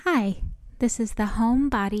Hi, this is the Home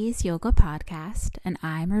Bodies Yoga Podcast, and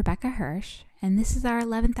I'm Rebecca Hirsch, and this is our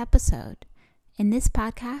 11th episode. In this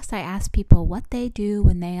podcast, I ask people what they do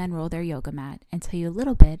when they unroll their yoga mat and tell you a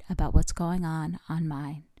little bit about what's going on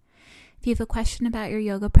mine. If you have a question about your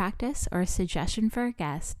yoga practice or a suggestion for a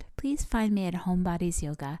guest, please find me at Home Bodies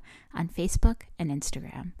Yoga on Facebook and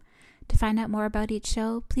Instagram. To find out more about each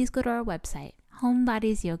show, please go to our website,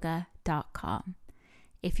 homebodiesyoga.com.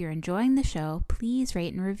 If you're enjoying the show, please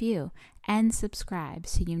rate and review and subscribe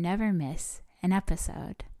so you never miss an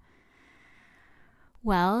episode.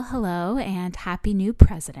 Well, hello and happy new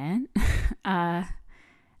president.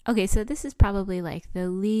 Okay, so this is probably like the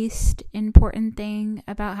least important thing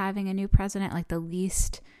about having a new president, like the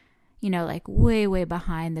least, like way, way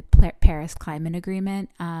behind the Paris Climate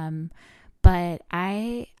Agreement. But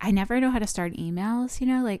I never know how to start emails,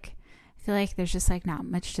 I feel like there's just like not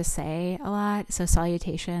much to say a lot. So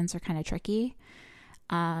salutations are kind of tricky.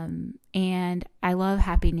 And I love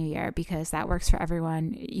Happy New Year because that works for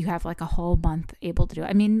everyone. You have like a whole month able to do it.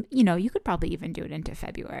 I mean, you could probably even do it into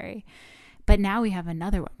February. But now we have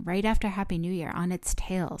another one right after Happy New Year. On its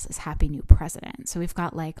tails is Happy New President. So we've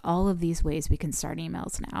got like all of these ways we can start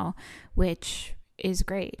emails now, which is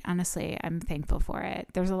great. Honestly, I'm thankful for it.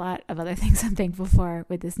 There's a lot of other things I'm thankful for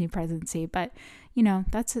with this new presidency, but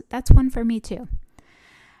that's one for me too.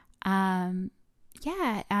 My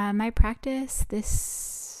practice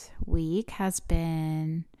this week has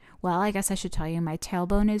been, well, I guess I should tell you my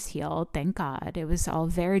tailbone is healed. Thank God. It was all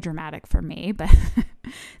very dramatic for me, but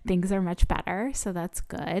things are much better. So that's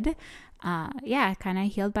good. It kind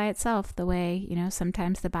of healed by itself the way,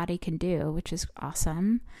 sometimes the body can do, which is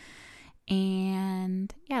awesome.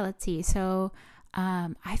 And let's see. So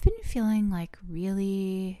I've been feeling like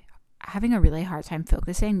really having a really hard time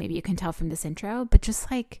focusing. Maybe you can tell from this intro, but just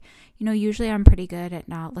like, usually I'm pretty good at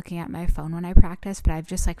not looking at my phone when I practice, but I've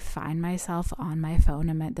just like find myself on my phone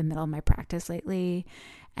in the middle of my practice lately.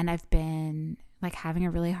 And I've been like having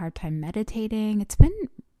a really hard time meditating. It's been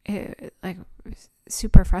like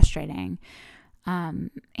super frustrating. And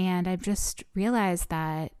I've just realized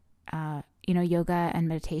that, yoga and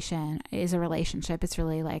meditation is a relationship. It's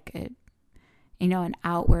really like an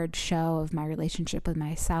outward show of my relationship with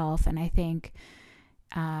myself. And I think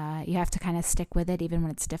you have to kind of stick with it even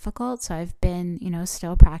when it's difficult. So I've been,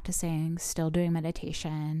 still practicing, still doing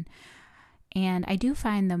meditation. And I do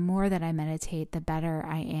find the more that I meditate, the better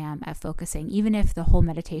I am at focusing. Even if the whole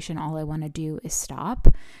meditation, all I want to do is stop.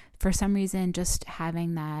 For some reason, just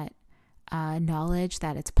having that knowledge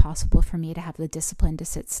that it's possible for me to have the discipline to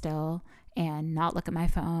sit still and not look at my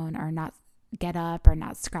phone or not get up or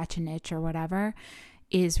not scratch an itch or whatever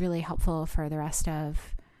is really helpful for the rest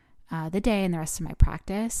of the day and the rest of my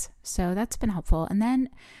practice. So that's been helpful. And then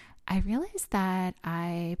I realized that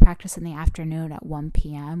I practice in the afternoon at 1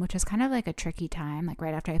 p.m., which is kind of like a tricky time, like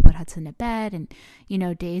right after I put Hudson to bed and,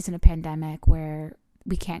 days in a pandemic where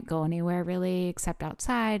we can't go anywhere really except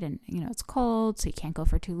outside and, it's cold, so you can't go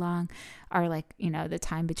for too long. Or like, the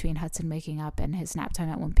time between Hudson waking up and his nap time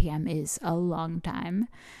at 1 p.m. is a long time.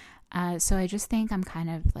 So I just think I'm kind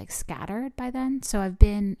of like scattered by then. So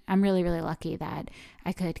I'm really, really lucky that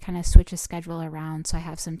I could kind of switch a schedule around so I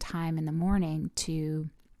have some time in the morning to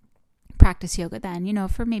practice yoga then,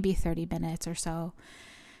 for maybe 30 minutes or so.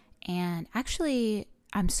 And actually,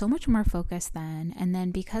 I'm so much more focused then. And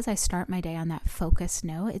then because I start my day on that focused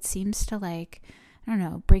note, it seems to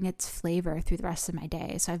bring its flavor through the rest of my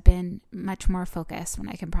day. So I've been much more focused when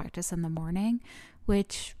I can practice in the morning,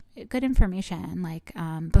 which good information. Like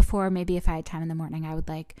before, maybe if I had time in the morning, I would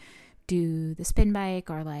like do the spin bike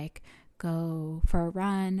or like go for a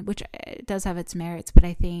run, which does have its merits. But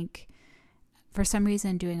I think for some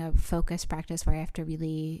reason, doing a focused practice where I have to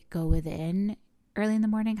really go within early in the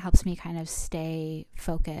morning helps me kind of stay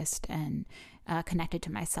focused and connected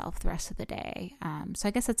to myself the rest of the day. So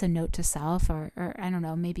I guess that's a note to self, or I don't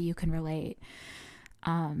know, maybe you can relate.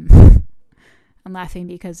 I'm laughing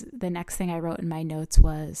because the next thing I wrote in my notes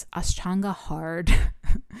was Ashtanga hard.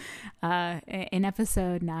 In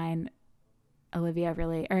episode 9, Olivia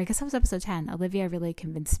really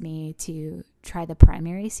convinced me to try the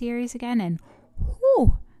primary series again. And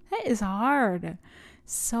whew, that is hard.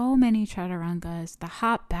 So many chaturangas, the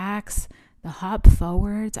hop backs, the hop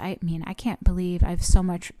forwards. I mean, I can't believe I have so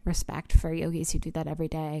much respect for yogis who do that every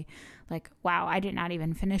day. Like, wow, I did not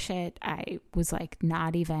even finish it. I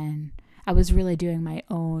was really doing my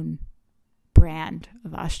own brand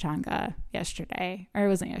of Ashtanga yesterday. Or it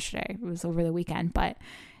wasn't yesterday, it was over the weekend.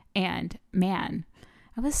 And man,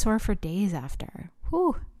 I was sore for days after.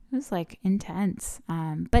 Whew, it was like intense.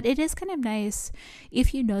 But it is kind of nice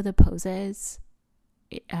if you know the poses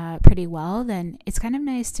pretty well, then it's kind of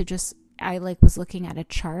nice to just, I like was looking at a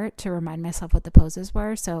chart to remind myself what the poses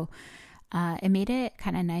were. So it made it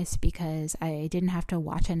kind of nice because I didn't have to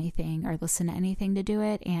watch anything or listen to anything to do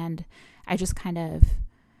it. And I just kind of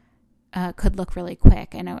could look really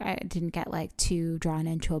quick. And I didn't get like too drawn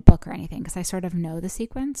into a book or anything because I sort of know the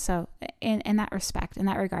sequence. So in that respect, in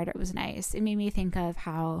that regard, it was nice. It made me think of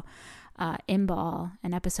how Inbal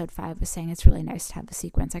in episode 5 was saying it's really nice to have the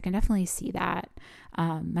sequence. I can definitely see that.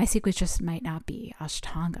 My sequence just might not be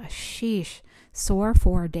Ashtanga. Sheesh. Sore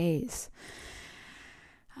 4 days.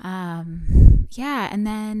 Yeah, and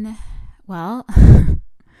then, well,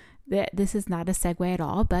 this is not a segue at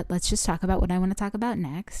all, but let's just talk about what I want to talk about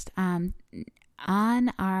next. On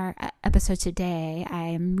our episode today, I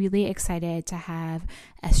am really excited to have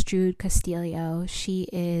Estrude Castillo. She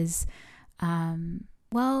is,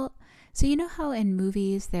 so you know how in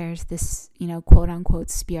movies there's this, quote unquote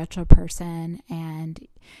spiritual person, and,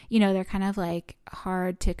 they're kind of like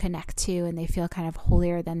hard to connect to and they feel kind of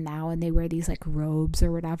holier than thou and they wear these like robes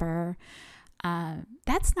or whatever.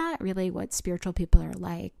 That's not really what spiritual people are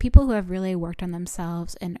like. People who have really worked on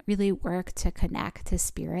themselves and really work to connect to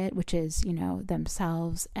spirit, which is,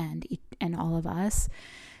 themselves and all of us,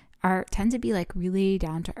 tend to be like really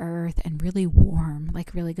down to earth and really warm,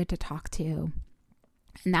 like really good to talk to.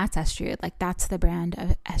 And that's Estrude. Like that's the brand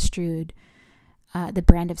of Estrude, the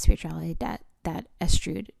brand of spirituality that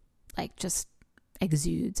Estrude like just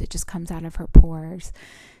exudes. It just comes out of her pores.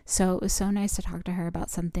 So it was so nice to talk to her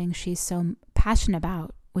about something she's so passionate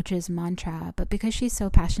about, which is mantra. But because she's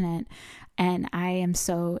so passionate and I am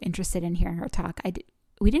so interested in hearing her talk,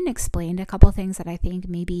 we didn't explain a couple things that I think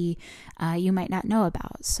maybe you might not know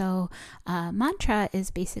about. So mantra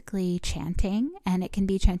is basically chanting, and it can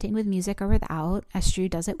be chanting with music or without.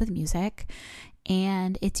 Estrude does it with music,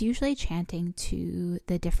 and it's usually chanting to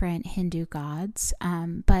the different Hindu gods.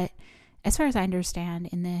 But as far as I understand,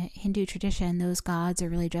 in the Hindu tradition, those gods are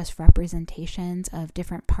really just representations of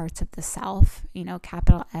different parts of the self,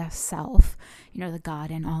 capital S self, the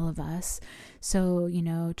God in all of us. So,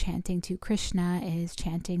 chanting to Krishna is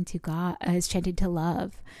chanting to God, is chanting to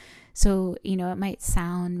love. So, it might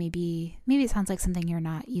sound, maybe it sounds like something you're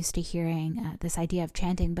not used to hearing, this idea of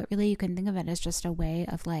chanting, but really you can think of it as just a way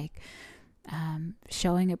of like,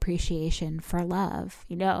 showing appreciation for love,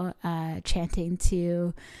 chanting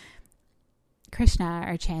to Krishna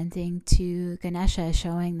or chanting to Ganesha,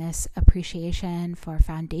 showing this appreciation for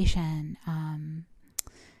foundation.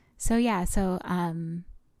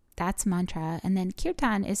 That's mantra. And then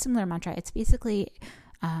kirtan is similar mantra. It's basically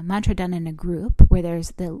mantra done in a group where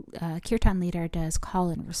there's the kirtan leader does call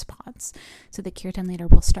and response. So the kirtan leader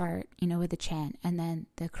will start, with a chant, and then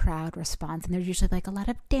the crowd responds. And there's usually like a lot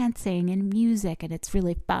of dancing and music, and it's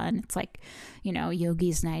really fun. It's like,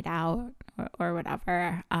 yogi's night out or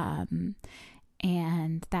whatever.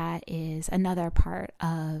 And that is another part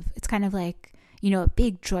of, it's kind of like, a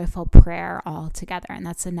big joyful prayer all together. And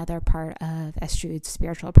that's another part of Estrude's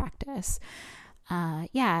spiritual practice. And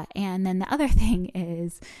then the other thing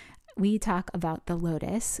is we talk about the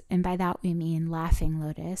lotus, and by that we mean Laughing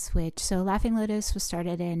Lotus, Laughing Lotus was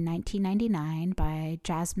started in 1999 by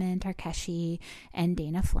Jasmine Tarkeshi and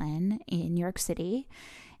Dana Flynn in New York City.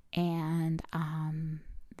 And,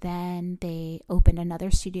 then they opened another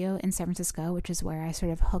studio in San Francisco, which is where I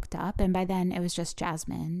sort of hooked up. And by then it was just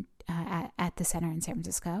Jasmine at the center in San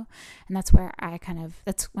Francisco. And that's when I kind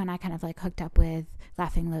of like hooked up with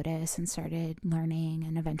Laughing Lotus and started learning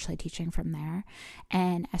and eventually teaching from there.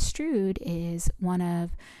 And Estrude is one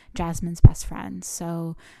of Jasmine's best friends.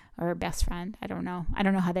 Or best friend, I don't know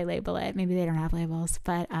how they label it. Maybe they don't have labels.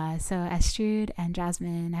 But so Estrude and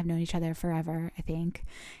Jasmine have known each other forever, I think.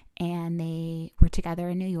 And they were together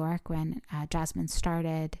in New York when Jasmine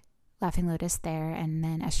started Laughing Lotus there, and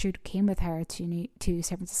then Estrude came with her to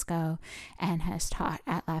San Francisco and has taught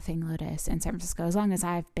at Laughing Lotus in San Francisco as long as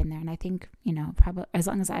I've been there. And I think, probably as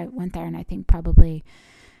long as I went there, and I think probably,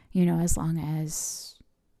 as long as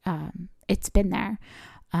it's been there.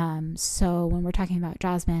 So when we're talking about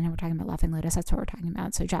Jasmine and we're talking about Laughing Lotus, that's what we're talking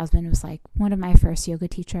about. So Jasmine was like one of my first yoga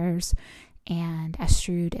teachers, and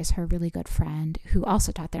Estrude is her really good friend who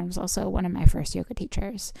also taught there and was also one of my first yoga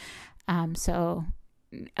teachers. So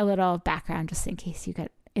a little background just in case you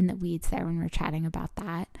get in the weeds there when we're chatting about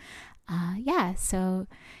that. So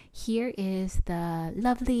here is the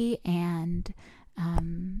lovely and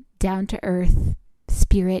down-to-earth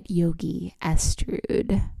spirit yogi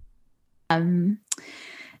Estrude.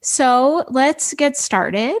 So let's get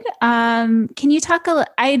started. Can you talk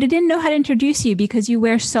I didn't know how to introduce you because you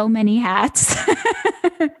wear so many hats.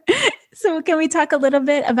 So can we talk a little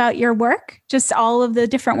bit about your work? Just all of the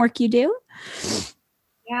different work you do?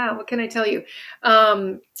 Yeah, what can I tell you?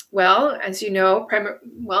 Well, as you know, I don't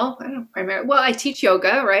know, I teach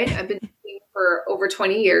yoga, right? I've been teaching for over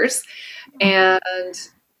 20 years and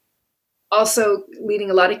also leading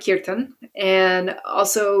a lot of kirtan and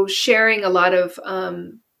also sharing a lot of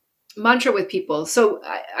mantra with people. So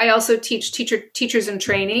I also teach teachers in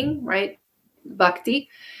training, right? Bhakti.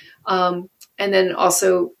 And then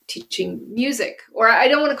also teaching music, or I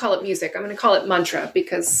don't want to call it music. I'm going to call it mantra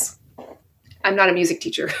because I'm not a music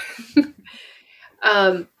teacher.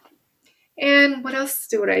 um, and what else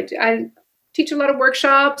do I do? I teach a lot of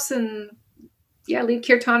workshops and yeah, lead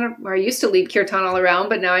kirtan, or I used to lead kirtan all around,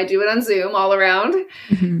 but now I do it on Zoom all around.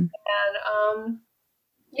 Mm-hmm. And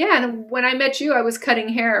yeah, and when I met you, I was cutting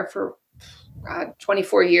hair for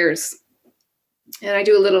 24 years. And I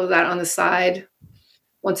do a little of that on the side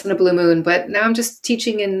once in a blue moon, but now I'm just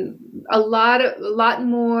teaching in a lot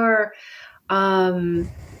more,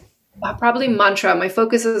 probably mantra. My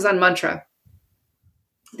focus is on mantra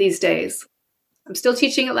these days. I'm still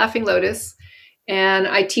teaching at Laughing Lotus, and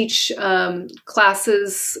I teach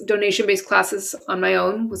classes, donation-based classes on my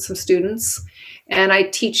own with some students. And I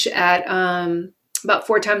teach at about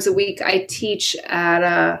 4 times a week. I teach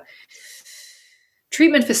at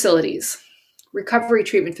treatment facilities, recovery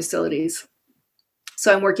treatment facilities.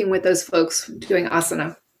 So I'm working with those folks doing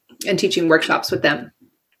asana and teaching workshops with them.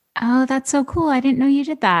 Oh, that's so cool. I didn't know you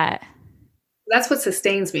did that. That's what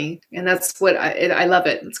sustains me. And that's what I love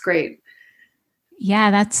it. It's great. Yeah,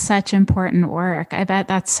 that's such important work. I bet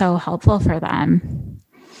that's so helpful for them.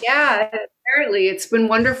 Yeah, apparently it's been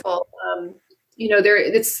wonderful.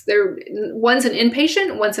 One's an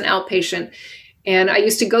inpatient, one's an outpatient. And I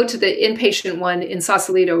used to go to the inpatient one in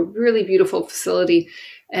Sausalito, really beautiful facility.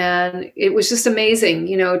 And it was just amazing,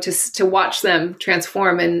 to watch them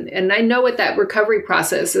transform. And I know what that recovery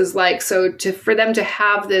process is like. So for them to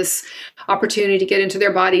have this opportunity to get into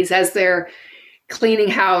their bodies as they're cleaning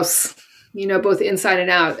house, both inside and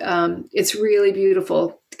out, it's really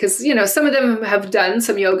beautiful because, some of them have done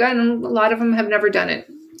some yoga and a lot of them have never done it.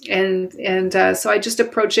 And so I just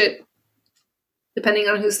approach it depending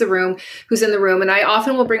on who's in the room. And I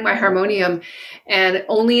often will bring my harmonium, and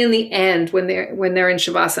only in the end, when they're in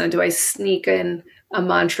Shavasana, do I sneak in a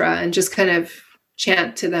mantra and just kind of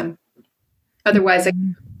chant to them. Otherwise, I keep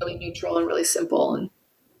it really neutral and really simple. And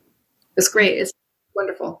it's great. It's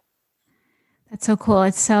wonderful. That's so cool.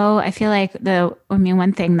 I feel like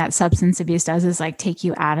one thing that substance abuse does is like take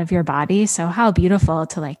you out of your body. So how beautiful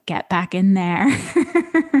to like get back in there.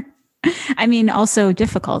 I mean, also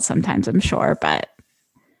difficult sometimes, I'm sure, but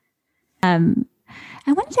I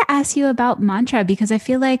wanted to ask you about mantra because I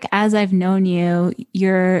feel like as I've known you,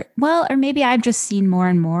 or maybe I've just seen more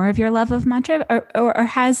and more of your love of mantra,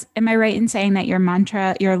 am I right in saying that your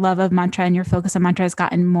love of mantra and your focus on mantra has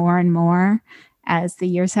gotten more and more as the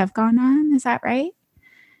years have gone on? Is that right?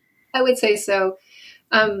 I would say so.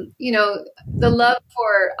 The love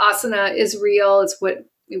for asana is real.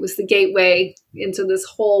 It was the gateway into this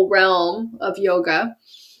whole realm of yoga.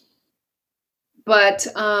 But,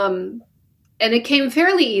 and it came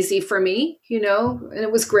fairly easy for me, and it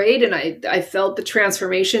was great. And I felt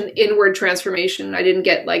the inward transformation. I didn't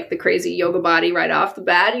get like the crazy yoga body right off the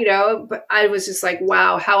bat, but I was just like,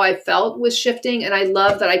 wow, how I felt was shifting. And I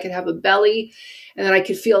love that I could have a belly and that I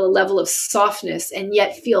could feel a level of softness and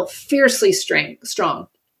yet feel fiercely strong.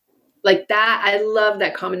 Like that. I love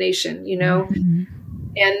that combination, Mm-hmm.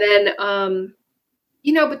 And then,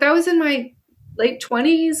 but that was in my late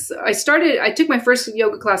 20s. I took my first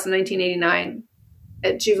yoga class in 1989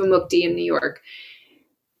 at Jivamukti in New York.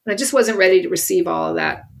 And I just wasn't ready to receive all of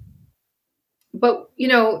that. But,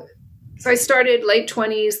 so I started late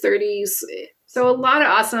 20s, 30s. So a lot of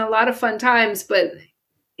asana, a lot of fun times. But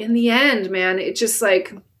in the end, man, it's just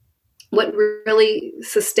like what really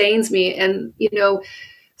sustains me and,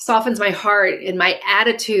 softens my heart and my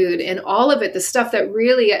attitude and all of it, the stuff that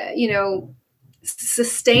really,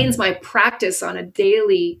 sustains my practice on a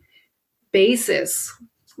daily basis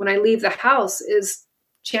when I leave the house is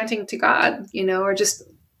chanting to God, or just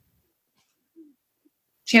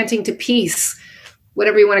chanting to peace,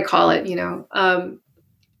 whatever you want to call it,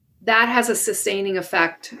 that has a sustaining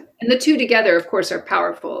effect. And the two together, of course, are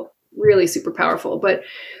powerful, really super powerful. But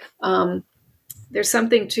there's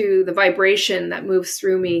something to the vibration that moves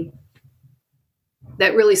through me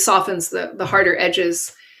that really softens the harder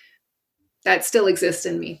edges that still exist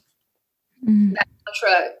in me. Mm. That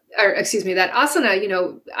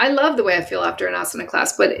asana, I love the way I feel after an asana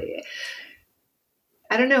class, but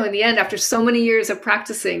I don't know, in the end, after so many years of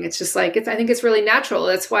practicing, it's just like, I think it's really natural.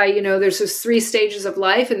 That's why, there's just 3 stages of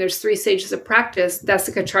life and there's 3 stages of practice.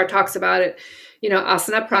 Desikachar talks about it,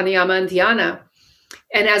 asana, pranayama, and dhyana.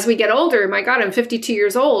 And as we get older, my God, I'm 52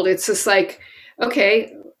 years old. It's just like,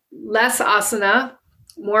 okay, less asana,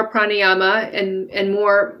 more pranayama, and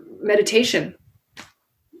more meditation.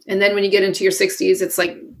 And then when you get into your 60s, it's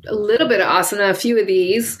like a little bit of asana, a few of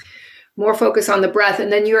these, more focus on the breath.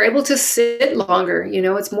 And then you're able to sit longer.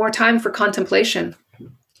 It's more time for contemplation.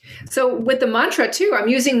 So with the mantra too, I'm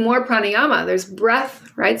using more pranayama. There's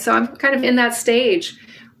breath, right? So I'm kind of in that stage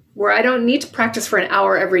where I don't need to practice for an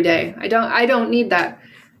hour every day. I don't need that,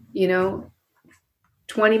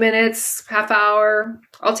 20 minutes, half hour.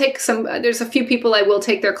 I'll take there's a few people I will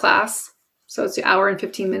take their class. So it's an hour and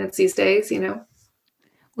 15 minutes these days,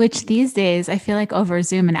 Which these days, I feel like over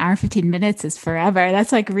Zoom, an hour, 15 minutes is forever.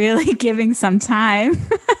 That's like really giving some time.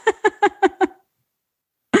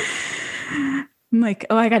 I'm like,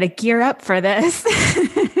 oh, I got to gear up for this.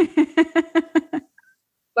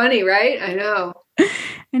 Funny, right? I know.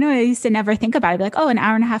 I used to never think about it. Like, oh, an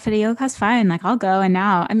hour and a half at a yoga class, fine. Like, I'll go. And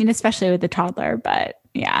now, I mean, especially with the toddler, but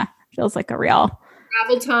yeah, feels like a real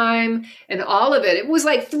travel time and all of it. It was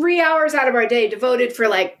like 3 hours out of our day devoted for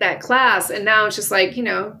like that class. And now it's just like, you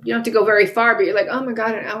don't have to go very far, but you're like, oh my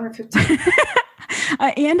God, an hour and 15.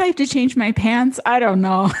 And I have to change my pants. I don't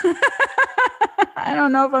know. I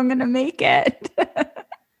don't know if I'm going to make it.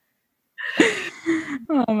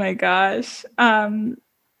 Oh my gosh.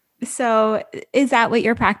 So is that what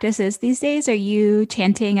your practice is these days? Are you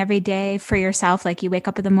chanting every day for yourself? Like you wake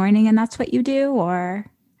up in the morning and that's what you do, or?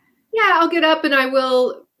 Yeah, I'll get up and I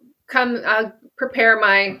will I'll prepare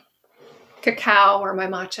my cacao or my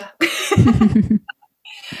matcha. And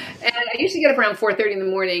I usually get up around 4:30 in the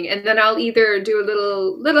morning, and then I'll either do a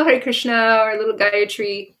little Hare Krishna or a little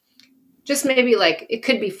Gayatri, just maybe like, it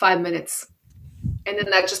could be 5 minutes. And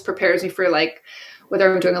then that just prepares me for like,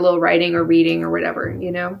 whether I'm doing a little writing or reading or whatever,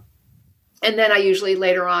 And then I usually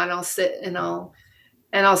later on, I'll sit and I'll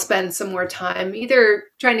spend some more time either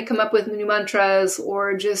trying to come up with new mantras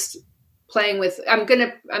or just playing with, I'm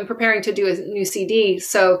preparing to do a new CD.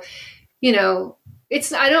 So,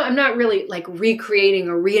 I'm not really like recreating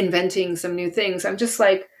or reinventing some new things. I'm just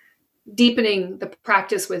like deepening the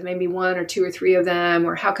practice with maybe one or two or three of them,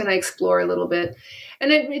 or how can I explore a little bit?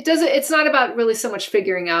 And it's not about really so much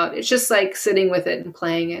figuring out. It's just like sitting with it and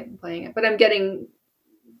playing it. But I'm getting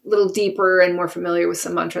a little deeper and more familiar with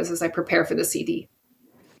some mantras as I prepare for the CD.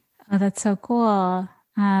 Oh, that's so cool.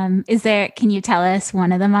 Can you tell us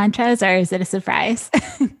one of the mantras, or is it a surprise?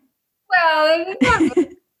 Well, not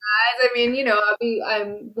really. I mean,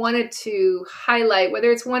 I wanted to highlight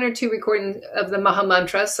whether it's one or two recordings of the Maha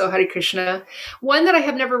Mantra, so Hare Krishna. One that I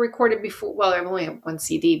have never recorded before. Well, I've only had one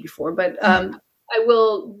CD before, but I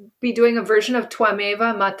will be doing a version of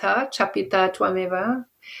Twameva Mata, Chapita Twameva,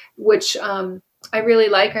 which I really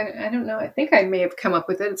like. I don't know. I think I may have come up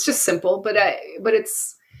with it. It's just simple, but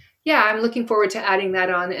it's, yeah, I'm looking forward to adding that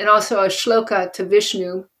on. And also a shloka to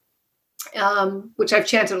Vishnu, which I've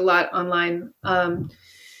chanted a lot online.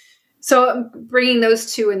 So bringing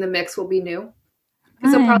those two in the mix will be new.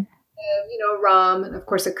 Because I'll probably, Ram and of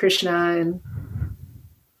course a Krishna, and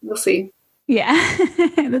we'll see. Yeah,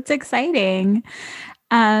 that's exciting.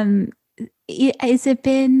 Has it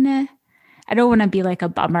been, I don't want to be like a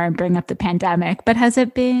bummer and bring up the pandemic, but has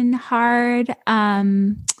it been hard?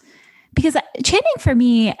 Because chanting for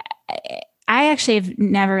me, I actually have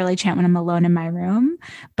never really chant when I'm alone in my room,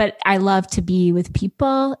 but I love to be with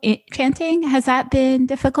people chanting. Has that been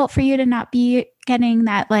difficult for you to not be getting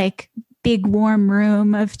that like big warm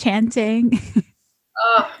room of chanting?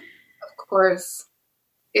 Of course.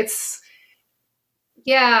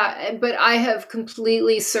 Yeah, but I have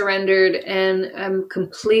completely surrendered and I'm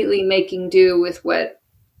completely making do with what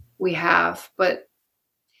we have. But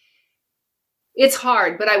it's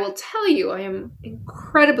hard, but I will tell you, I am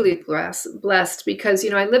incredibly blessed because,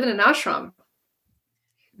 I live in an ashram.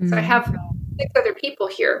 So I have 6 other people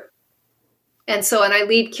here. And I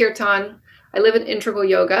lead kirtan. I live in integral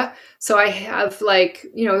yoga. So I have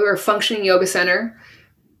we're a functioning yoga center.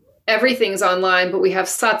 Everything's online, but we have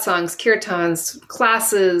satsangs, kirtans,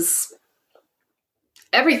 classes,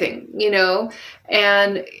 everything,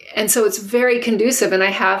 and so it's very conducive. And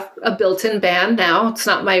I have a built-in band now. It's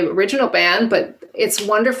not my original band, but it's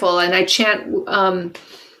wonderful. And I chant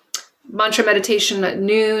mantra meditation at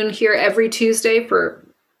noon here every Tuesday for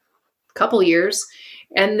a couple years.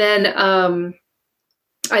 And then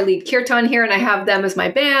I lead kirtan here and I have them as my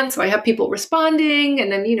band. So I have people responding.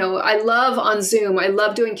 And then, I love on Zoom. I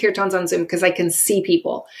love doing kirtans on Zoom because I can see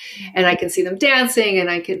people and I can see them dancing and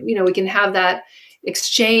I can, we can have that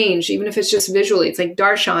exchange, even if it's just visually. It's like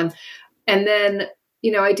darshan. And then,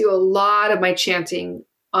 I do a lot of my chanting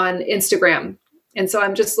on Instagram. And so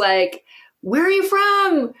I'm just like, where are you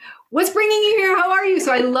from? what's bringing you here? How are you?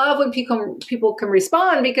 So I love when people can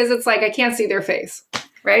respond, because it's like I can't see their face,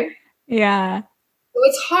 right? Yeah. So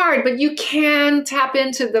it's hard, but you can tap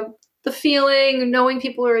into the feeling, knowing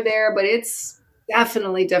people are there, but it's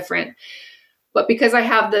definitely different. But because I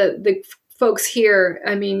have the folks here,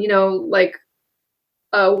 I mean, like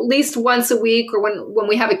at least once a week, or when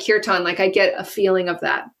we have a kirtan, like I get a feeling of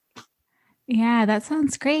that. Yeah, that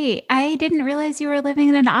sounds great. I didn't realize you were living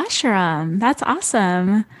in an ashram. That's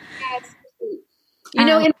awesome. In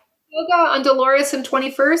yoga on Dolores and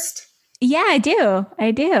 21st? Yeah, I do.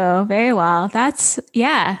 I do very well. That's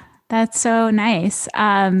so nice.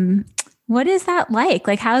 What is that like?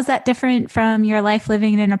 Like, how is that different from your life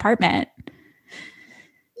living in an apartment?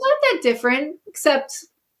 Not that different, except,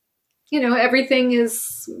 everything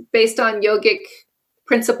is based on yogic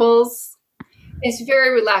principles. It's very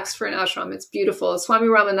relaxed for an ashram. It's beautiful. Swami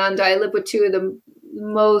Ramananda, I live with two of the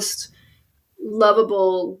most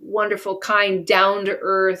lovable, wonderful, kind,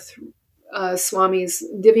 down-to-earth Swami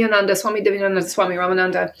Divyananda, Swami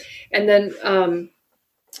Ramananda, and then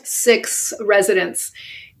 6 residents.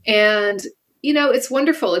 And, it's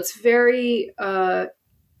wonderful. It's very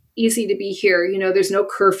easy to be here. There's no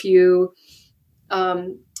curfew.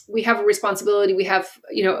 We have a responsibility. We have,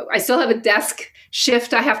 I still have a desk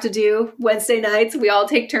shift I have to do Wednesday nights. We all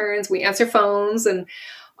take turns. We answer phones, and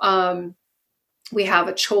we have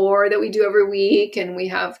a chore that we do every week, and we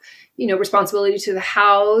have, responsibility to the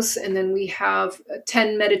house. And then we have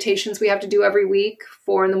 10 meditations we have to do every week,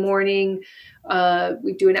 4 in the morning.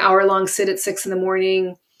 We do an hour-long sit at 6 in the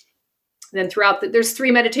morning. And then there's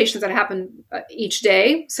 3 meditations that happen each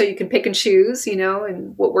day. So you can pick and choose,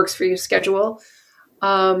 and what works for your schedule.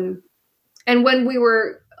 And when we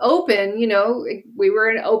were open, we were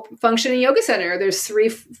an open functioning yoga center. There's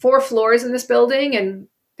 4 floors in this building, and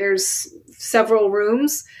there's several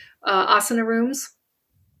rooms, asana rooms.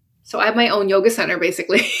 So I have my own yoga center,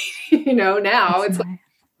 basically. Now That's it's nice. like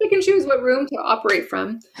I can choose what room to operate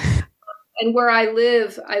from. And where I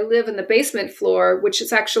live in the basement floor, which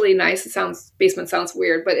is actually nice. Basement sounds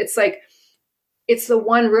weird, but it's like, it's the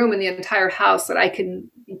one room in the entire house that I can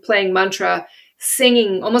be playing mantra,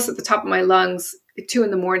 singing almost at the top of my lungs at 2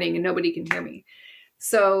 in the morning, and nobody can hear me.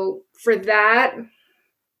 So for that,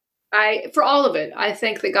 for all of it, I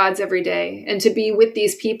thank the gods every day. And to be with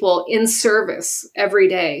these people in service every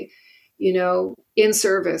day, in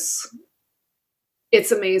service,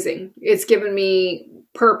 it's amazing. It's given me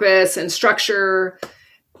purpose and structure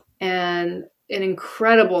and an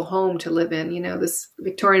incredible home to live in. This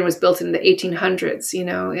Victorian was built in the 1800s,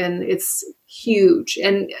 and it's huge.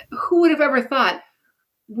 And who would have ever thought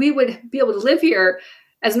we would be able to live here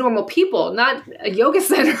as normal people, not a yoga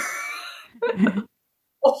center?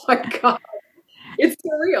 Oh my God. It's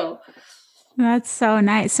surreal. That's so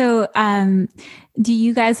nice. So, do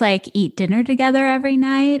you guys like eat dinner together every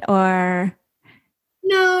night, or?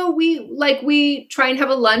 No, we try and have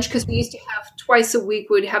a lunch, because we used to have twice a week,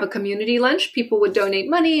 we'd have a community lunch. People would donate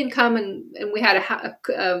money and come, and we had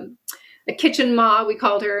a kitchen ma, we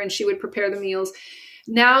called her, and she would prepare the meals.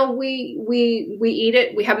 Now we eat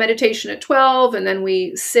it. We have meditation at 12, and then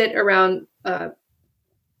we sit around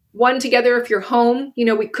 1 together. If you're home,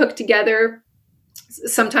 we cook together.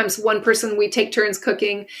 Sometimes one person, we take turns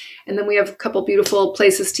cooking, and then we have a couple beautiful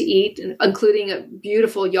places to eat, including a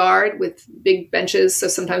beautiful yard with big benches. So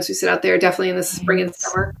sometimes we sit out there, definitely in the spring and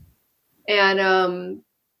summer. And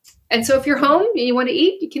so if you're home and you want to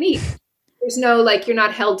eat, you can eat. There's no, you're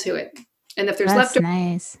not held to it. And if there's That's leftovers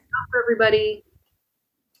nice. for everybody,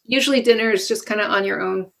 usually dinner is just kind of on your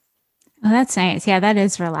own. Oh, that's nice. Yeah, that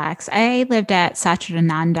is relaxed. I lived at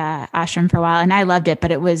Satchidananda Ashram for a while, and I loved it,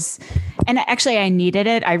 but and actually I needed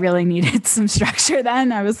it. I really needed some structure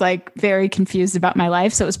then. I was like very confused about my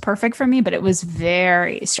life. So it was perfect for me, but it was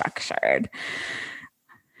very structured.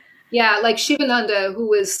 Yeah, like Shivananda, who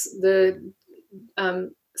was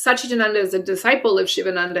Satchidananda is a disciple of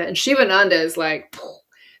Shivananda, and Shivananda is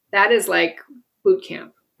that is like boot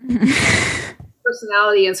camp.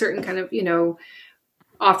 Personality and certain kind of,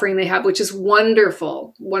 offering they have, which is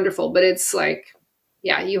wonderful, but it's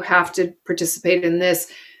you have to participate in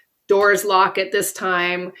this. Doors lock at this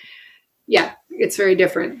time. Yeah, it's very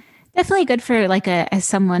different. Definitely good for as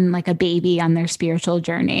someone like a baby on their spiritual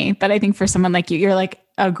journey. But I think for someone like you're like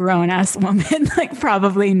a grown ass woman,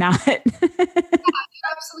 probably not. Yeah,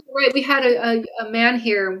 you're absolutely right. We had a man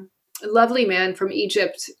here, a lovely man from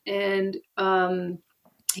Egypt, and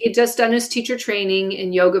he had just done his teacher training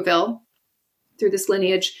in Yogaville through this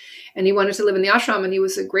lineage, and he wanted to live in the ashram, and he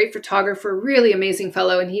was a great photographer, really amazing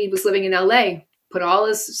fellow, and he was living in LA,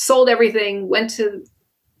 sold everything, went to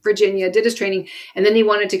Virginia, did his training, and then he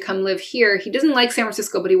wanted to come live here. He doesn't like San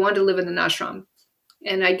Francisco, but he wanted to live in an ashram.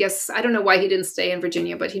 And I guess, I don't know why he didn't stay in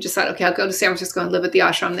Virginia, but he just thought, okay, I'll go to San Francisco and live at the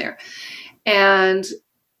ashram there. And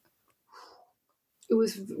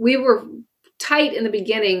we were tight in the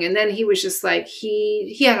beginning. And then he was just like,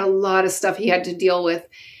 he had a lot of stuff he had to deal with.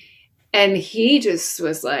 And he just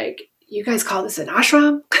was like, you guys call this an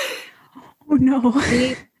ashram? Oh no.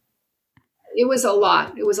 It was a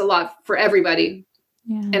lot. It was a lot for everybody.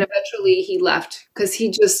 Yeah. And eventually he left because he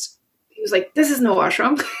was like, this is no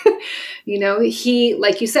ashram. You know, he,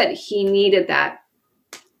 like you said, he needed that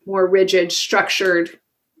more rigid, structured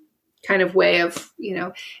kind of way of, you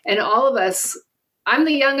know, and all of us, I'm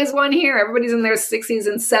the youngest one here. Everybody's in their 60s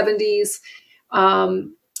and 70s,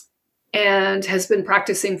 and has been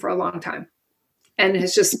practicing for a long time and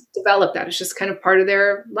has just developed that. It's just kind of part of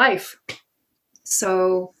their life.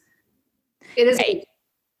 So it is.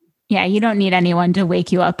 Yeah, you don't need anyone to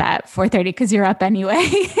wake you up at 4:30 because you're up anyway,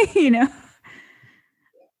 you know?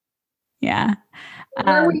 Yeah.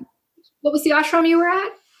 What was the ashram you were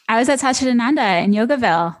at? I was at Satchidananda in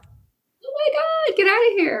Yogaville. Oh my God, get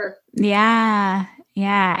out of here. Yeah.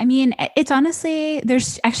 Yeah. I mean, it's honestly, I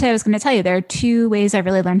was going to tell you, there are two ways I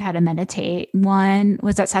really learned how to meditate. One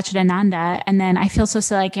was at Satchidananda, and then I feel so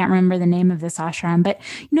silly, I can't remember the name of this ashram, but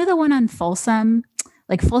you know, the one on Folsom,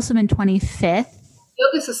 like Folsom and 25th?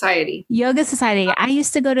 Yoga Society. Yoga Society. I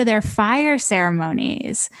used to go to their fire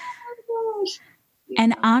ceremonies. Oh my gosh.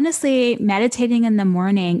 And honestly, meditating in the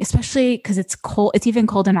morning, especially because it's cold, it's even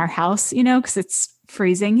cold in our house, you know, because it's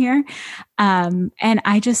freezing here. And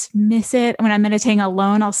I just miss it. When I'm meditating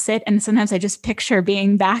alone, I'll sit and sometimes I just picture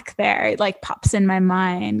being back there. It like pops in my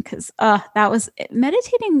mind because that was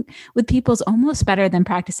meditating with people is almost better than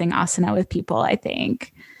practicing asana with people, I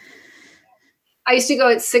think. I used to go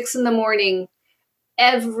at 6 a.m.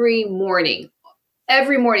 every morning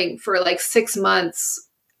for like 6 months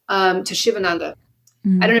to Shivananda. I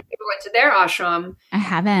don't know if you ever went to their ashram. I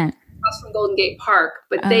haven't. Across from Golden Gate Park,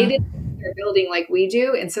 but they didn't their building like we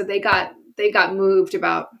do, and so they got moved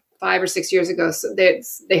about 5 or 6 years ago. So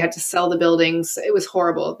they had to sell the buildings. It was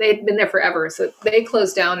horrible. They had been there forever, so they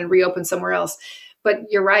closed down and reopened somewhere else. But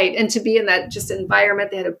you're right, and to be in that just environment,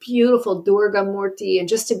 they had a beautiful Durga Murti, and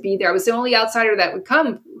just to be there, I was the only outsider that would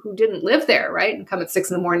come who didn't live there, right, and come at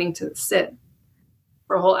 6 a.m. to sit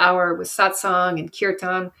for a whole hour with satsang and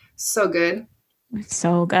kirtan. So good.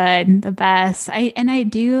 So good. The best. I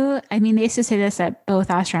mean, they used to say this at both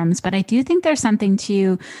ashrams, but I do think there's something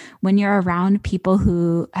to when you're around people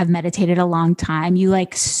who have meditated a long time, you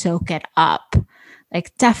like soak it up.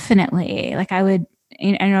 Like definitely. Like I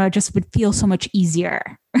know it just would feel so much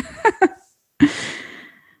easier.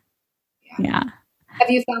 Yeah. Have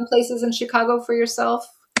you found places in Chicago for yourself?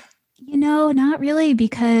 You know, not really,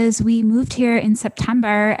 because we moved here in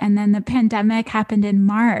September and then the pandemic happened in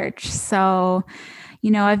March. So, you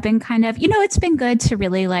know, I've been kind of, you know, it's been good to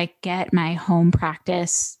really like get my home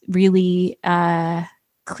practice really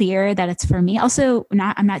clear that it's for me. Also,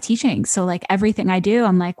 I'm not teaching. So like everything I do,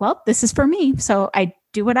 I'm like, well, this is for me. So I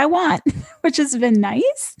do what I want, which has been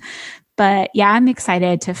nice. But yeah, I'm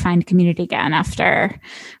excited to find community again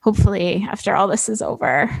hopefully after all this is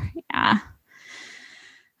over. Yeah.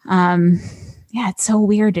 Yeah, it's so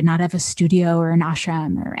weird to not have a studio or an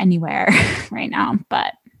ashram or anywhere right now,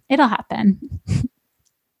 but it'll happen.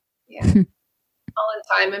 Yeah. All in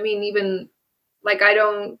time. I mean, even like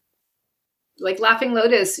Laughing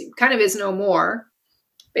Lotus kind of is no more,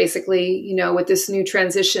 basically, you know, with this new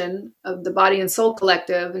transition of the Body and Soul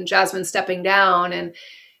Collective and Jasmine stepping down, and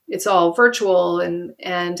it's all virtual and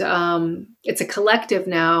it's a collective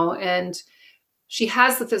now, and she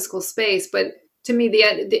has the physical space, but to me,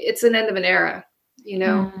 it's an end of an era, you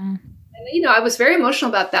know? And, you know, I was very emotional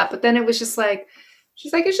about that, but then it was just like,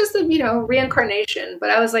 she's like, it's just a, you know, reincarnation. But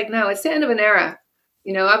I was like, no, it's the end of an era.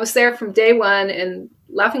 You know, I was there from day one and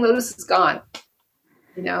Laughing Lotus is gone,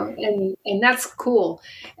 you know, and that's cool.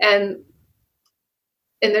 And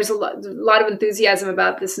there's a lot of enthusiasm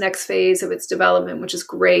about this next phase of its development, which is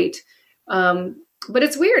great. But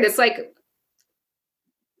it's weird. It's like,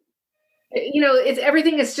 you know,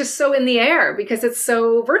 everything is just so in the air because it's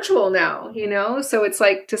so virtual now, you know? So it's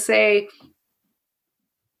like to say,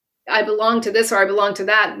 I belong to this or I belong to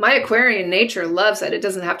that. My Aquarian nature loves that. It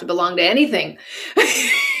doesn't have to belong to anything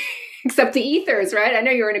except the ethers, right? I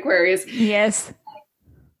know you're an Aquarius. Yes.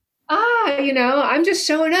 You know, I'm just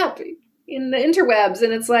showing up in the interwebs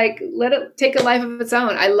and it's like, let it take a life of its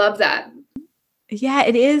own. I love that. Yeah,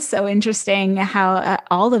 it is so interesting how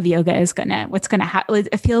all of yoga is what's gonna happen.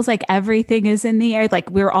 It feels like everything is in the air, like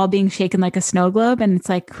we're all being shaken like a snow globe, and it's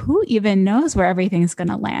like who even knows where everything's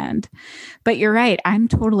gonna land? But you're right, I'm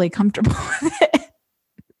totally comfortable with it.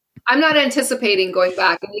 I'm not anticipating going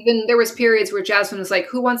back. And even there was periods where Jasmine was like,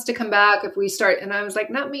 who wants to come back if we start? And I was like,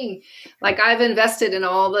 not me. Like I've invested in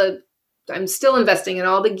I'm still investing in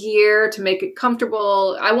all the gear to make it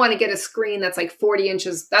comfortable. I want to get a screen that's like 40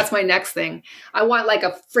 inches. That's my next thing. I want like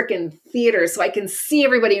a freaking theater so I can see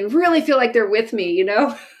everybody and really feel like they're with me, you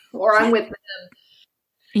know, or I'm with them.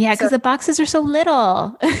 Yeah, So because the boxes are so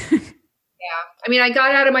little. yeah, I mean, I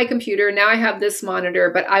got out of my computer. Now I have this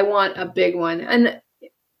monitor, but I want a big one.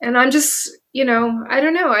 And I'm just, I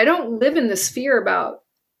don't know. I don't live in this fear about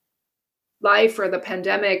life or the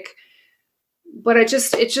pandemic, but it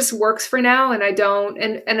just works for now. And I don't,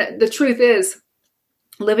 and the truth is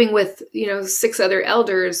living with, 6 other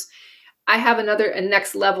elders, I have a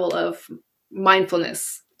next level of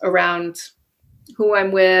mindfulness around who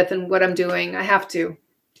I'm with and what I'm doing. I have to,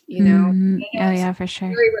 Oh yeah, for sure.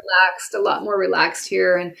 very relaxed, a lot more relaxed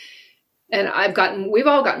here. And we've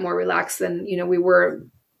all gotten more relaxed than, we were,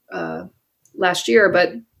 last year,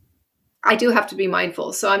 but I do have to be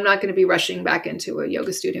mindful. So I'm not going to be rushing back into a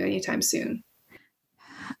yoga studio anytime soon.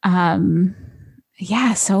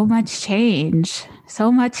 Yeah, so much change.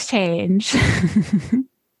 So much change.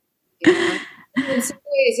 Yeah. In some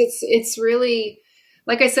ways, it's really,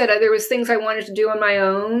 like I said, there was things I wanted to do on my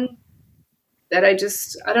own that I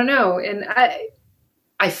don't know. And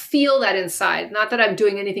I feel that inside. Not that I'm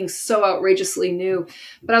doing anything so outrageously new,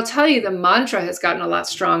 but I'll tell you, the mantra has gotten a lot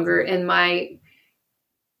stronger, and my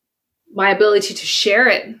ability to share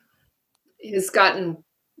it has gotten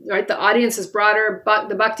right. The audience is broader. But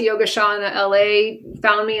the Bhakti Yoga Shala LA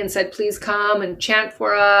found me and said, please come and chant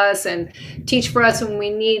for us and teach for us when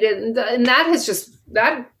we need it. And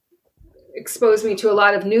that exposed me to a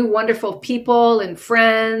lot of new, wonderful people and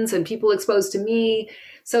friends and people exposed to me.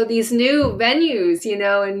 So these new venues,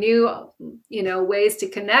 and new, ways to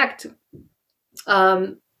connect,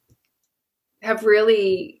 have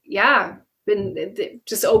really, been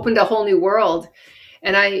just opened a whole new world.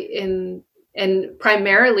 And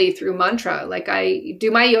primarily through mantra. Like I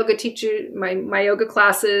do my my yoga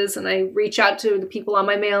classes, and I reach out to the people on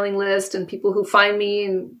my mailing list and people who find me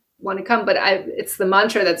and want to come. But it's the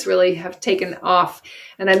mantra that's really have taken off.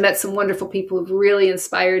 And I met some wonderful people who've really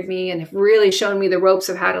inspired me and have really shown me the ropes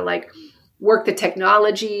of how to like work the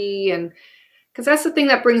technology. And because that's the thing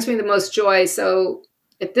that brings me the most joy. So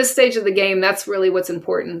at this stage of the game, that's really what's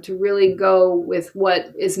important, to really go with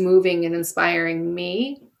what is moving and inspiring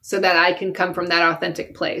me, so that I can come from that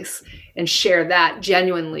authentic place and share that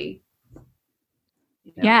genuinely.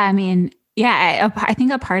 Yeah, I mean, yeah, I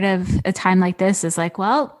think a part of a time like this is like,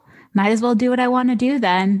 well, might as well do what I want to do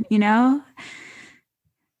then,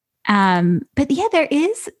 But yeah, there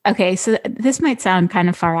is, okay, so this might sound kind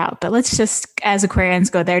of far out, but let's just, as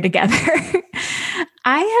Aquarians, go there together.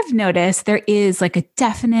 I have noticed there is like a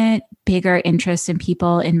definite bigger interest in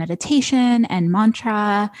people in meditation and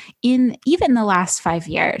mantra in even the last 5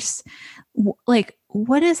 years. Like,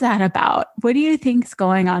 what is that about? What do you think is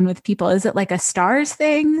going on with people? Is it like a stars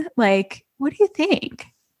thing? Like, what do you think?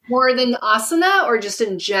 More than asana, or just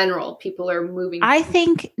in general, people are moving? I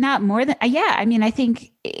think not more than, yeah. I mean, I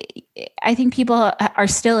think people are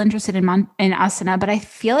still interested in asana, but I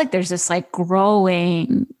feel like there's this like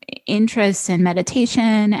growing interest in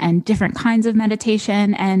meditation and different kinds of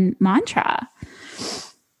meditation and mantra.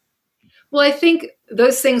 Well, I think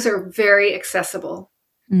those things are very accessible.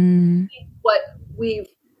 What we've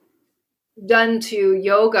done to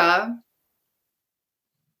yoga,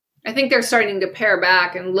 I think they're starting to pare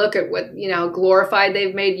back and look at what, glorified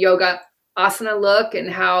they've made yoga asana look, and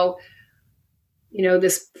how,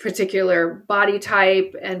 this particular body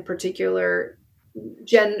type and particular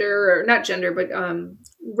gender, or not gender, but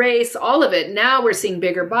race, all of it. Now we're seeing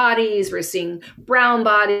bigger bodies, we're seeing brown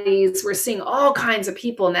bodies, we're seeing all kinds of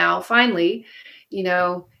people now, finally,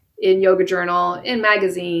 in Yoga Journal, in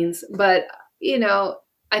magazines. But,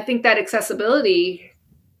 I think that accessibility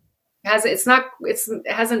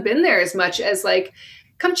hasn't been there as much as like,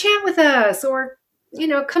 come chant with us, or,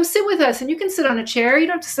 come sit with us, and you can sit on a chair. You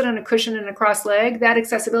don't have to sit on a cushion and a cross leg. That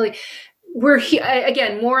accessibility.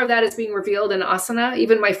 Again, more of that is being revealed in asana.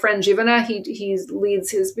 Even my friend Jivana,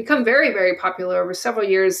 he's become very, very popular over several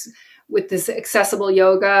years with this accessible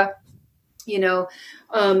yoga,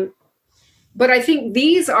 but I think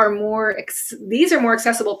these are more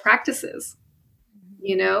accessible practices.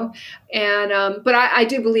 you know. And but I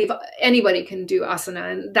do believe anybody can do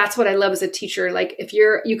asana, and that's what I love as a teacher. Like if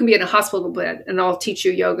you can be in a hospital bed and I'll teach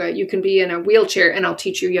you yoga. You can be in a wheelchair and I'll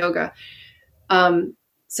teach you yoga.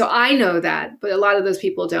 So I know that, but a lot of those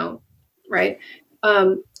people don't, right?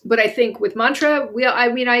 But I think with mantra,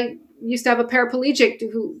 I used to have a paraplegic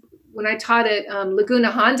who, when I taught at Laguna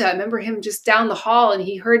Honda, I remember him just down the hall and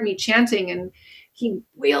he heard me chanting and he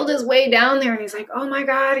wheeled his way down there and he's like, oh my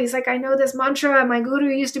God. He's like, I know this mantra. My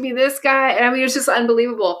guru used to be this guy. And I mean, it was just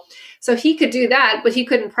unbelievable. So he could do that, but he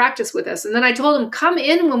couldn't practice with us. And then I told him, come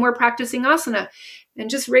in when we're practicing asana and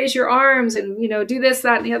just raise your arms and, do this,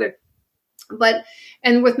 that, and the other.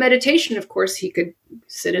 And with meditation, of course, he could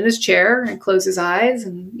sit in his chair and close his eyes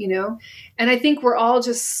and, and I think we're all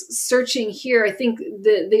just searching here. I think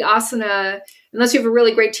the asana, unless you have a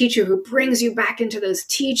really great teacher who brings you back into those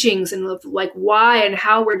teachings and like why and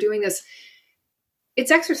how we're doing this,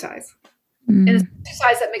 it's exercise. And it's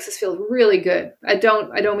exercise that makes us feel really good. I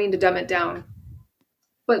don't mean to dumb it down,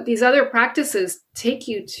 but these other practices take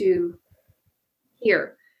you to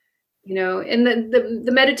here. And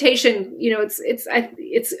the meditation, it's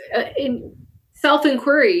in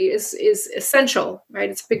self-inquiry is essential, right?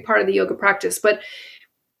 It's a big part of the yoga practice, but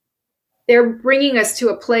they're bringing us to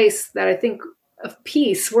a place that I think of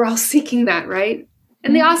peace. We're all seeking that, right?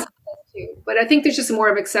 And the asana too, but I think there's just more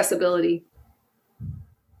of accessibility.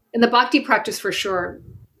 And the bhakti practice for sure,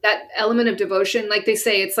 that element of devotion, like they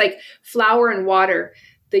say, it's like flour and water.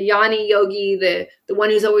 The jnani yogi, the one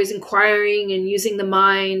who's always inquiring and using the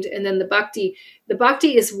mind, and then the bhakti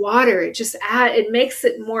is water. It just it makes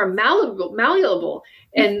it more malleable,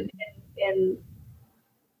 and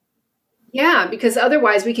yeah, because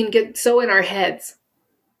otherwise we can get so in our heads.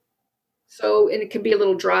 And it can be a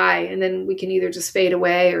little dry, and then we can either just fade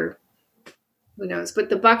away or who knows. But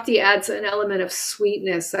the bhakti adds an element of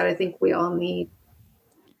sweetness that I think we all need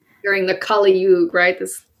during the Kali Yuga, right?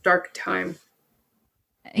 This dark time.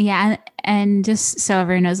 Yeah, and just so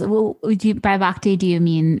everyone knows, by bhakti, do you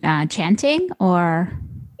mean chanting or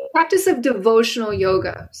the practice of devotional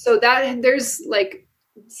yoga? So that there's like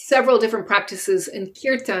several different practices, and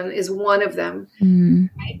kirtan is one of them.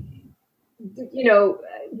 Right?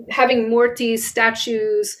 Having murtis,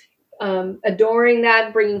 statues, adoring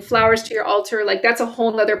that, bringing flowers to your altar, like that's a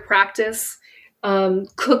whole other practice.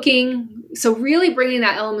 Cooking, so really bringing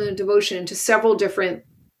that element of devotion into several different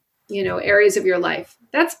areas of your life.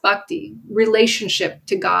 That's bhakti, relationship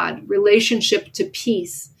to God, relationship to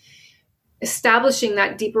peace, establishing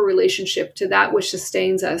that deeper relationship to that which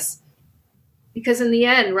sustains us. Because in the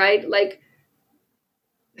end, right, like,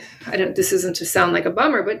 this isn't to sound like a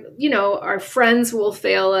bummer, but, our friends will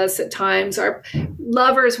fail us at times. Our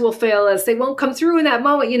lovers will fail us. They won't come through in that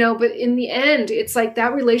moment, but in the end, it's like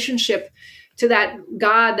that relationship to that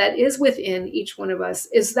God that is within each one of us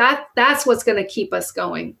that's what's going to keep us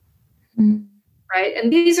going. Right.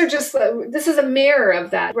 And these are just, this is a mirror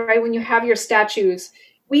of that, right? When you have your statues,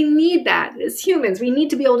 we need that as humans. We need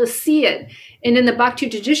to be able to see it. And in the Bhakti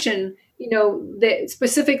tradition,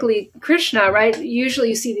 specifically Krishna, right? Usually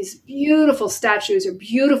you see these beautiful statues or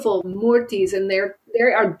beautiful murtis, and they're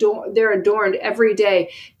adorned every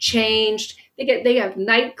day, changed. They have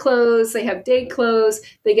night clothes, they have day clothes,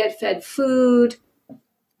 they get fed food,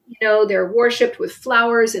 they're worshipped with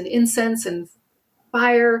flowers and incense and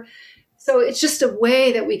fire. So it's just a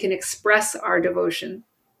way that we can express our devotion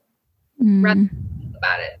rather than think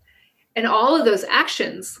about it. And all of those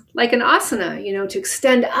actions, like an asana, to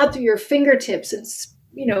extend out through your fingertips and,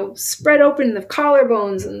 spread open the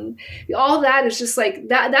collarbones and all that is just like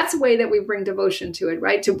that. That's a way that we bring devotion to it,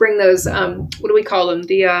 right? To bring those, what do we call them?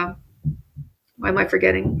 Why am I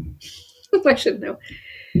forgetting? I should know.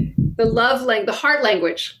 The the heart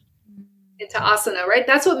language into asana, right?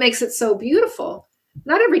 That's what makes it so beautiful.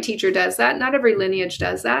 Not every teacher does that. Not every lineage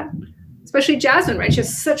does that. Especially Jasmine, right? She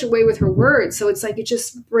has such a way with her words. So it's like it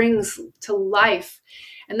just brings to life.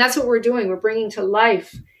 And that's what we're doing. We're bringing to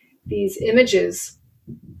life these images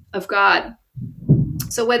of God.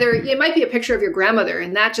 So whether it might be a picture of your grandmother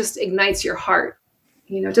and that just ignites your heart.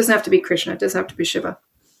 It doesn't have to be Krishna. It doesn't have to be Shiva.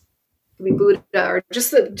 It could be Buddha, or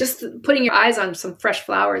just putting your eyes on some fresh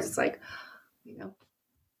flowers. It's like,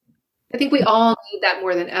 I think we all need that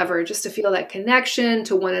more than ever, just to feel that connection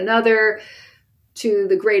to one another, to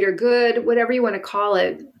the greater good, whatever you want to call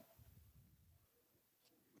it.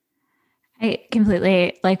 I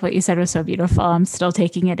completely, like what you said was so beautiful. I'm still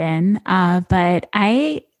taking it in. But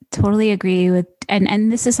I totally agree with,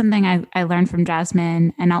 and this is something I learned from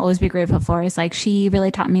Jasmine, and I'll always be grateful for, is like, she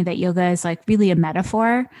really taught me that yoga is like really a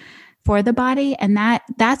metaphor for the body. And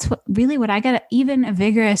that's what I got, even a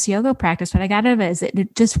vigorous yoga practice, what I got out of it is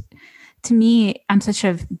it just to me, I'm such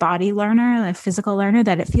a body learner, a physical learner,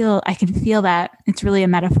 that I can feel that it's really a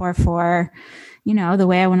metaphor for, the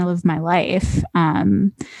way I want to live my life.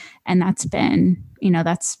 And that's been,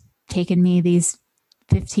 that's taken me these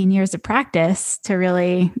 15 years of practice to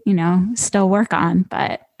really, still work on.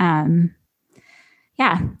 But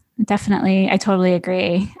yeah, definitely. I totally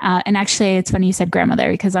agree. And actually, it's funny you said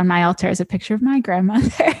grandmother, because on my altar is a picture of my grandmother.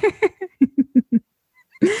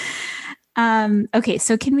 Okay,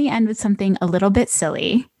 so can we end with something a little bit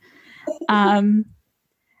silly? I'm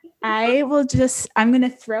going to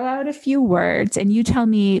throw out a few words and you tell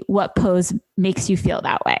me what pose makes you feel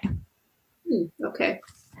that way. Okay.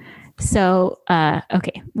 So,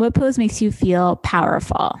 okay, what pose makes you feel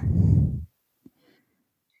powerful?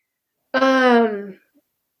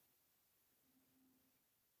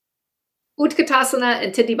 Utkatasana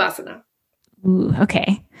and Tindibasana. Ooh,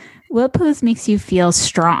 okay. What pose makes you feel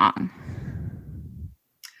strong?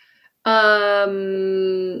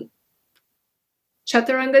 Chaturanga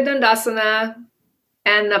Dandasana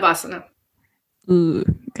and Navasana. Ooh,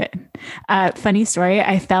 good. Funny story.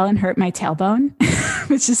 I fell and hurt my tailbone,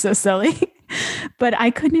 which is so silly. But I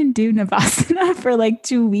couldn't do Navasana for like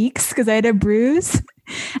 2 weeks because I had a bruise.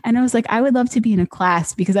 And I was like, I would love to be in a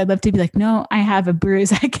class because I'd love to be like, no, I have a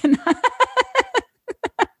bruise. I cannot.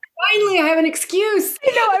 Finally, I have an excuse.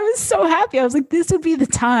 I know. I was so happy. I was like, this would be the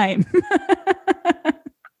time.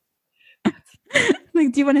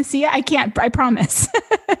 Like, do you want to see it? I can't. I promise.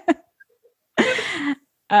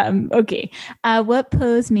 Okay. What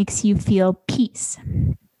pose makes you feel peace?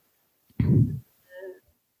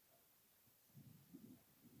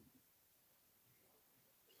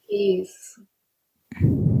 Peace.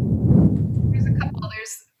 There's a couple.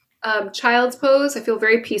 There's child's pose. I feel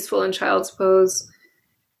very peaceful in child's pose.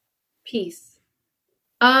 Peace.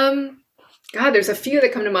 God, there's a few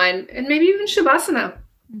that come to mind, and maybe even Shavasana.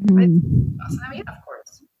 Shavasana, yeah, of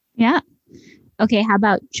course. Yeah. Okay. How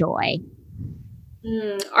about joy?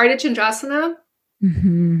 Ardha Chandrasana.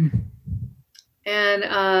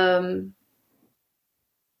 And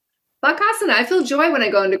Bakasana. I feel joy when I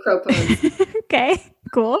go into crow pose. Okay,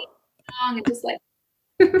 cool. And just like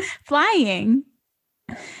flying.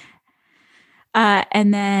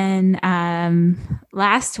 And then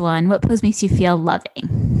last one, what pose makes you feel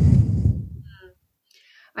loving?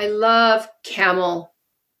 I love camel.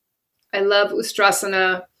 I love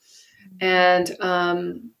Ustrasana. And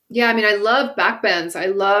yeah, I mean, I love back bends. I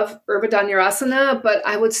love Urdhva Dhanurasana, but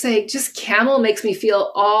I would say just camel makes me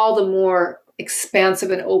feel all the more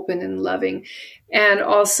expansive and open and loving. And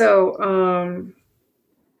also,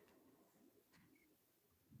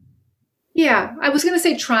 yeah, I was going to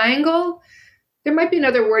say triangle. There might be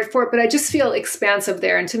another word for it, but I just feel expansive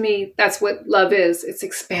there. And to me, that's what love is. It's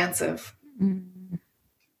expansive.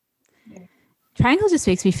 Triangle just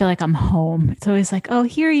makes me feel like I'm home. It's always like, oh,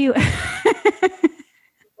 here you.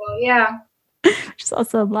 Well, yeah. Which is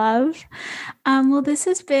also love. Well, this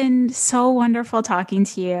has been so wonderful talking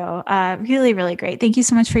to you. Really, really great. Thank you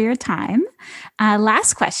so much for your time.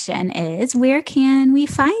 Last question is, where can we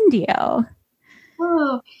find you?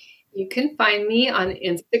 Oh, you can find me on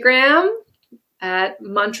Instagram at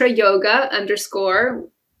mantra yoga _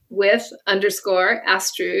 with _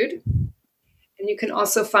 Astrud. And you can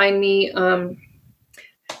also find me, I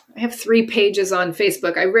have 3 pages on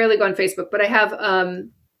Facebook. I rarely go on Facebook, but I have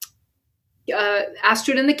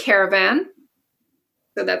Astrud in the Caravan.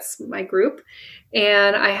 So that's my group.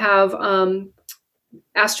 And I have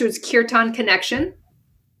Astrud's Kirtan Connection.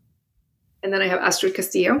 And then I have Astrud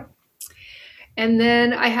Castillo. And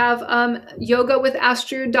then I have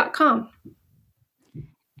yogawithastrud.com.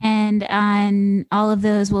 And on all of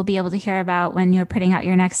those, we'll be able to hear about when you're putting out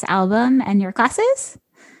your next album and your classes?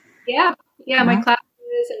 Yeah, my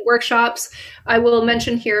classes and workshops. I will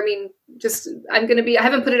mention here, I mean, I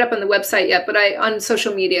haven't put it up on the website yet, but on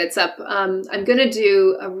social media, it's up. I'm going to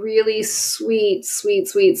do a really sweet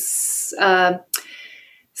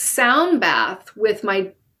sound bath with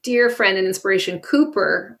my dear friend and inspiration,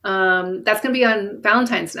 Cooper. That's going to be on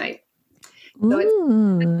Valentine's night. So it's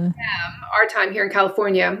our time here in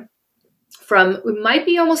California. It might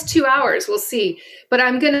be almost 2 hours. We'll see. But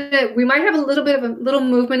we might have a little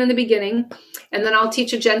movement in the beginning, and then I'll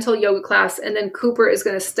teach a gentle yoga class. And then Cooper is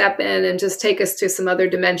going to step in and just take us to some other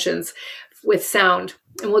dimensions with sound.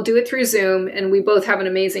 And we'll do it through Zoom. And we both have an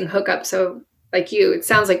amazing hookup. So like you, it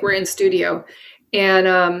sounds like we're in studio, and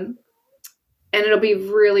it'll be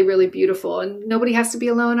really, really beautiful. And nobody has to be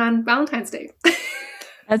alone on Valentine's Day.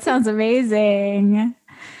 That sounds amazing.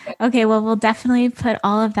 Okay, well, we'll definitely put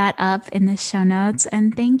all of that up in the show notes.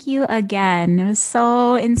 And thank you again. It was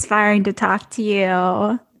so inspiring to talk to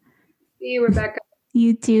you. See you, Rebecca.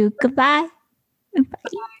 You too. Goodbye. Bye.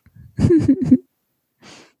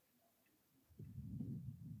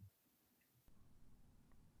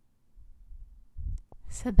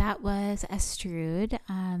 So that was Estrude.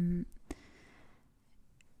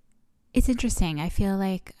 It's interesting. I feel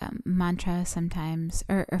like mantra sometimes,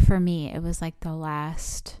 or for me, it was like the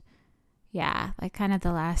last, yeah, like kind of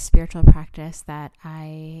the last spiritual practice that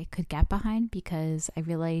I could get behind because I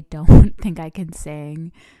really don't think I can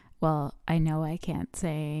sing. Well, I know I can't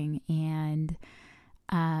sing, and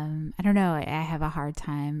I don't know. I have a hard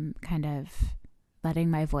time kind of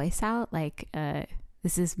letting my voice out. Like,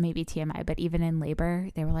 this is maybe TMI, but even in labor,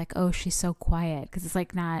 they were like, "Oh, she's so quiet," because it's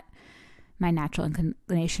like not my natural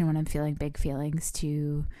inclination when I'm feeling big feelings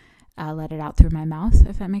to let it out through my mouth,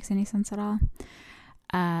 if that makes any sense at all.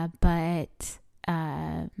 But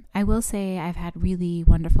I will say I've had really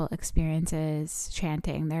wonderful experiences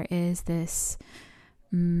chanting. There is this,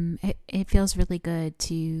 it feels really good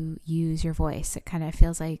to use your voice. It kind of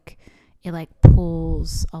feels like it like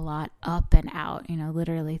pulls a lot up and out,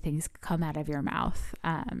 literally things come out of your mouth.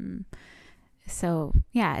 So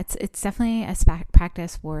yeah, it's definitely a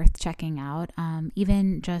practice worth checking out.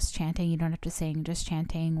 Even just chanting, you don't have to sing. Just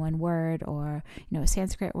chanting one word, or a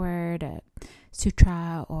Sanskrit word, a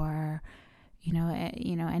sutra, or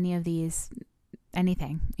any of these,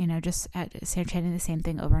 anything. Just chanting the same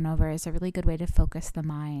thing over and over is a really good way to focus the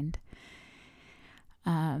mind.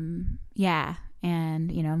 Yeah,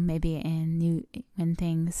 and maybe when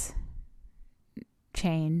things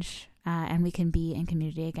change, and we can be in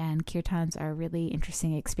community again, kirtans are really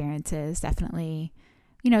interesting experiences. Definitely,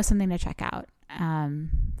 something to check out,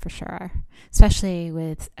 for sure. Especially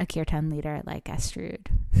with a kirtan leader like Estrude,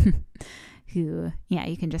 who, yeah,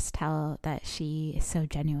 you can just tell that she is so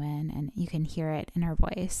genuine, and you can hear it in her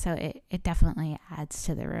voice. So it definitely adds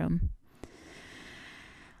to the room.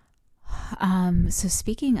 So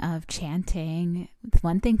speaking of chanting,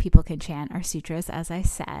 one thing people can chant are sutras, as I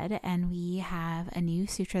said, and we have a new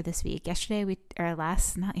sutra this week.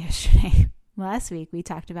 Last week we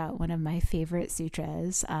talked about one of my favorite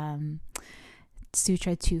sutras,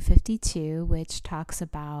 Sutra 252, which talks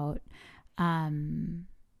about suffering.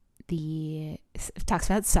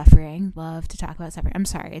 Love to talk about suffering. I'm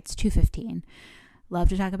sorry, it's 215. Love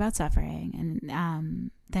to talk about suffering,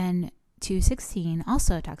 and then 216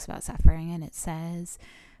 also talks about suffering, and it says,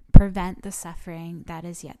 prevent the suffering that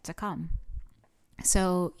is yet to come.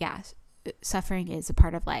 So, yeah, suffering is a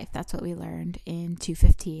part of life. That's what we learned in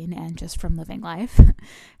 215 and just from living life,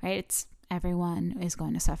 right? Everyone is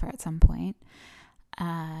going to suffer at some point.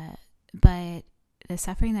 But the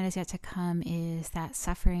suffering that is yet to come is that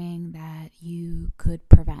suffering that you could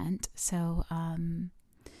prevent. So,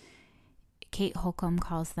 Kate Holcomb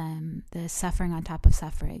calls them the suffering on top of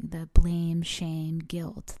suffering, the blame, shame,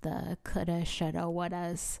 guilt, the coulda, shoulda,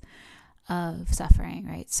 wouldas of suffering,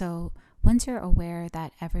 right? So once you're aware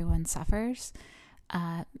that everyone suffers,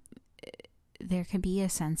 there can be a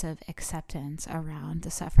sense of acceptance around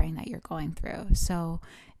the suffering that you're going through. So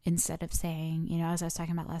instead of saying, as I was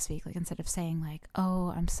talking about last week, like instead of saying like,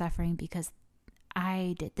 oh, I'm suffering because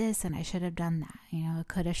I did this and I should have done that,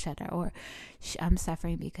 coulda, shoulda, or I'm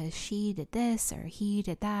suffering because she did this or he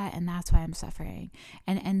did that, and that's why I'm suffering.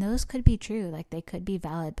 And those could be true, like they could be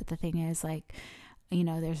valid, but the thing is, like,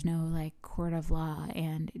 there's no like court of law,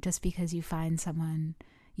 and just because you find someone,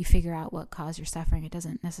 you figure out what caused your suffering, it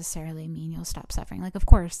doesn't necessarily mean you'll stop suffering. Like, of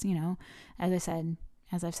course,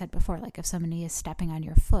 as I've said before, like if somebody is stepping on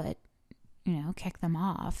your foot, kick them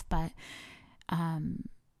off, but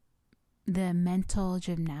the mental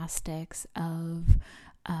gymnastics of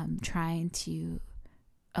trying to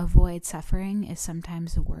avoid suffering is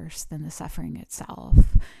sometimes worse than the suffering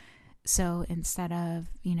itself. So instead of,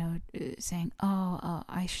 saying,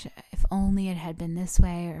 if only it had been this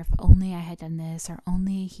way, or if only I had done this, or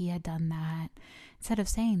only he had done that, instead of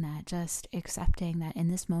saying that, just accepting that in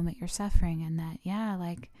this moment you're suffering, and that, yeah,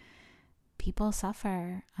 like people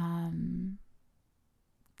suffer.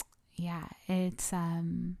 Yeah, it's,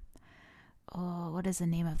 what is the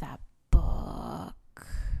name of that book?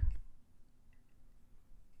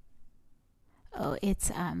 Oh, it's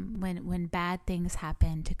when bad things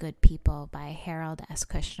happen to good people by Harold S.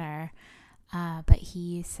 Kushner. But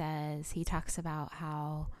he talks about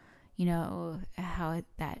how, how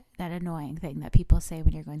that annoying thing that people say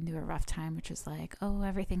when you're going through a rough time, which is like, oh,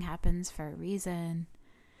 everything happens for a reason.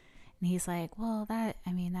 And he's like, well,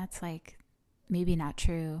 that's like maybe not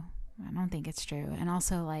true. I don't think it's true. And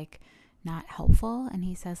also like not helpful. And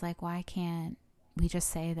he says, like, why can't we just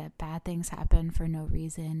say that bad things happen for no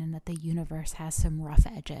reason, and that the universe has some rough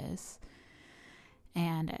edges?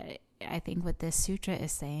 And I think what this sutra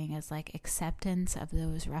is saying is like acceptance of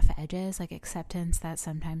those rough edges, like acceptance that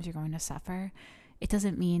sometimes you're going to suffer. It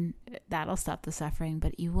doesn't mean that'll stop the suffering,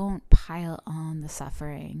 but you won't pile on the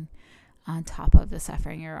suffering on top of the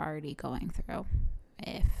suffering you're already going through,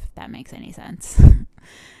 if that makes any sense.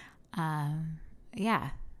 Yeah.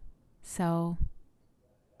 So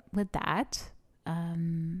with that,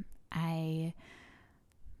 I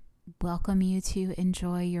welcome you to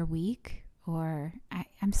enjoy your week. Or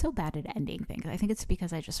I'm so bad at ending things. I think it's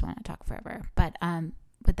because I just want to talk forever. But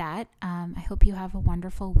with that, I hope you have a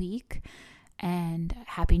wonderful week and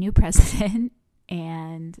happy new president.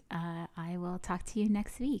 And I will talk to you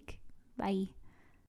next week. Bye.